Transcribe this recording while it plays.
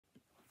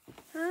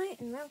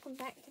everybody, and welcome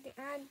back to the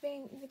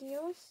Advent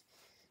videos.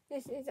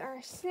 This is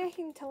our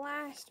second to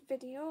last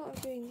video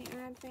of doing the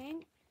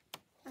Advent.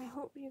 I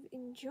hope you've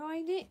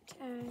enjoyed it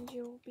and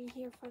you'll be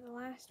here for the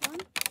last one.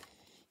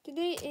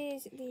 Today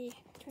is the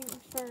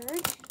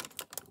 23rd.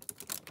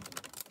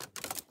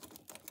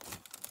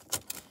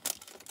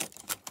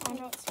 I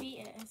know what sweet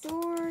it is.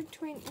 Door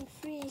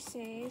 23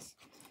 says,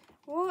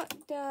 what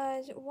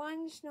does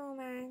one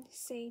snowman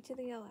say to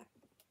the other?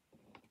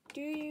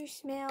 Do you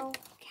smell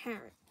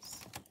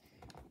carrots?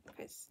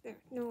 Because their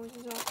nose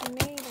is often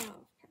made out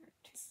of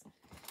carrots.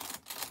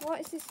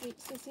 What is the sweet,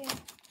 Sissy?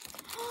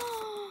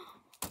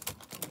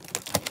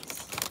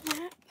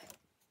 Snap.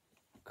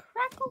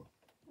 Crackle.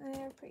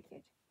 They're pretty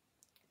good.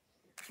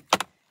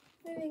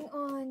 Moving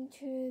on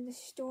to the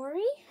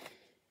story.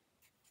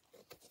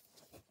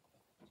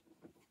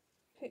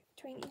 Put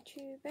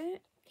 22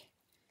 back.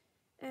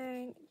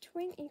 And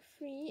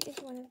 23 is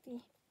one of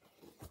the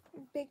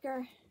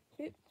bigger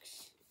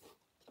books.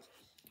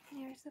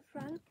 There's the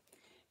front.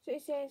 So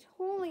it says,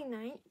 Holy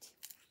Night.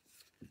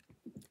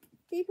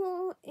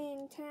 People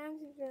in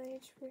towns and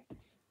villages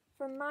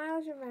for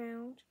miles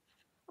around,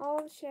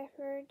 all the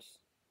shepherds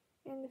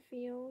in the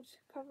fields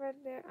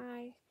covered their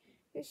eyes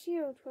to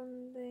shield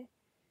from the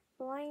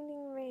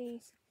blinding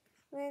rays.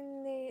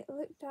 When they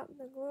looked up,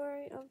 the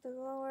glory of the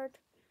Lord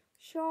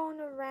shone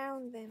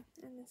around them,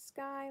 and the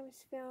sky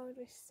was filled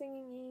with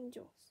singing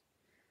angels.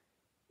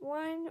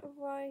 One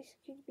voice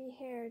could be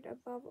heard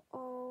above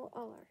all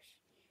others.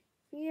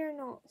 Fear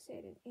not,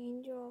 said an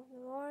angel of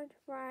the Lord,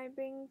 for I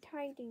bring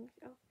tidings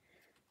of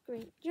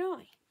great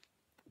joy.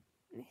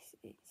 This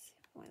is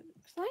what it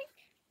looks like.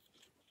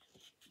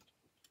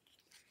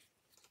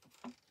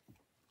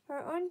 For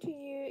unto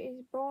you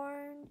is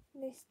born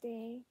this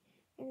day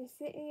in the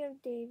city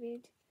of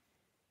David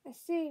a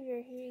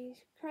Saviour who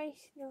is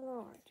Christ the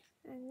Lord.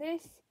 And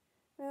this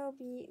will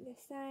be the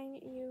sign: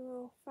 you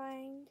will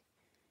find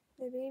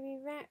the baby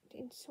wrapped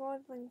in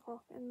swaddling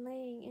cloth and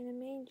laying in a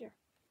manger.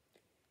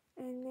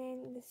 And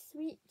then the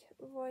sweet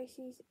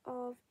voices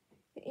of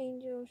the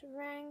angels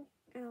rang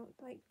out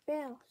like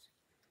bells.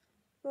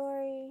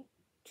 Glory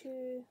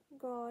to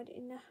God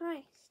in the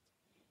highest,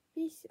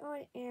 peace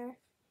on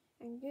earth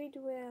and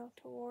goodwill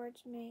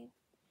towards men.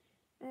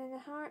 And the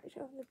hearts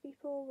of the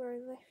people were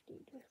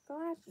lifted with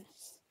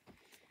gladness.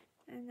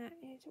 And that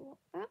is what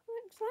that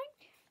looks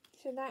like.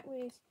 So that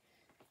was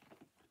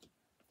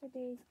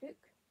today's book.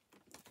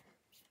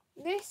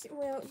 This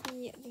will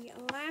be the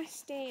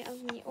last day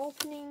of me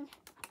opening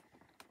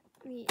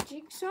the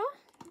jigsaw,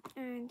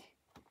 and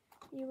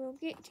you will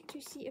get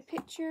to see a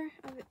picture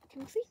of it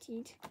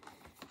completed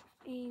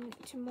in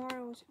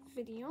tomorrow's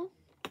video.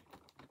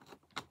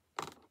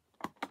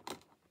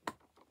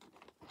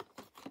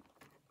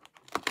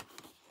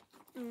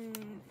 There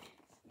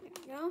we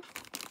go.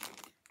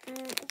 And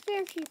a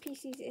fair few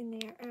pieces in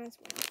there as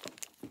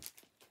well.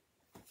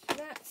 So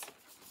that's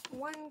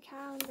one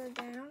calendar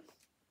down.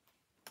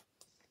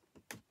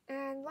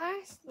 And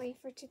lastly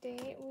for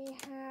today, we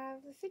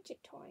have the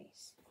fidget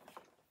toys.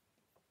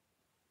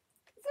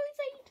 So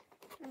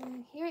excited.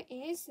 And here it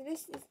is. So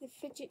this is the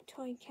fidget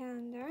toy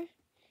calendar.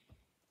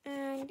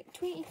 And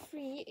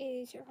 23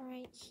 is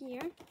right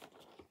here.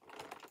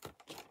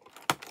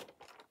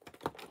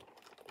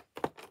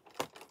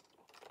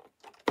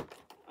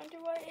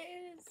 Wonder what it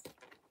is.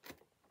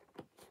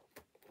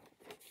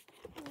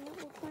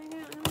 We'll find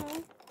out in a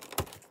moment.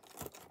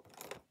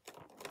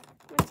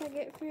 Once I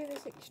get through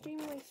this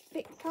extremely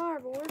thick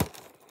cardboard.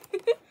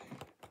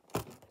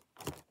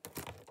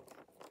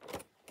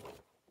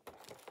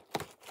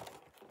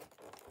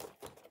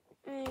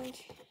 And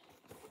so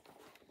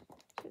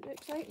it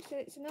looks like, so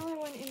it's another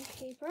one in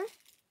paper.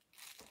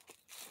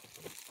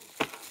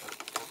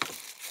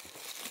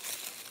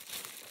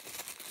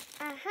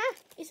 Aha!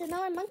 It's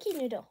another monkey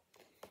noodle.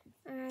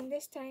 And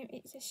this time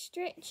it's a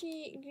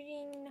stretchy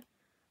green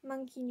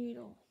monkey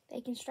noodle.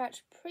 They can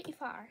stretch pretty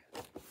far.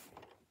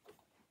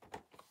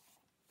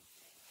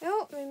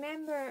 So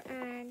remember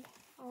and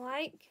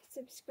like,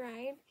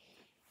 subscribe,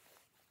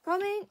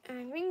 comment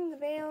and ring the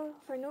bell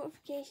for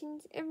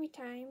notifications every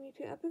time we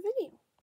put up a video.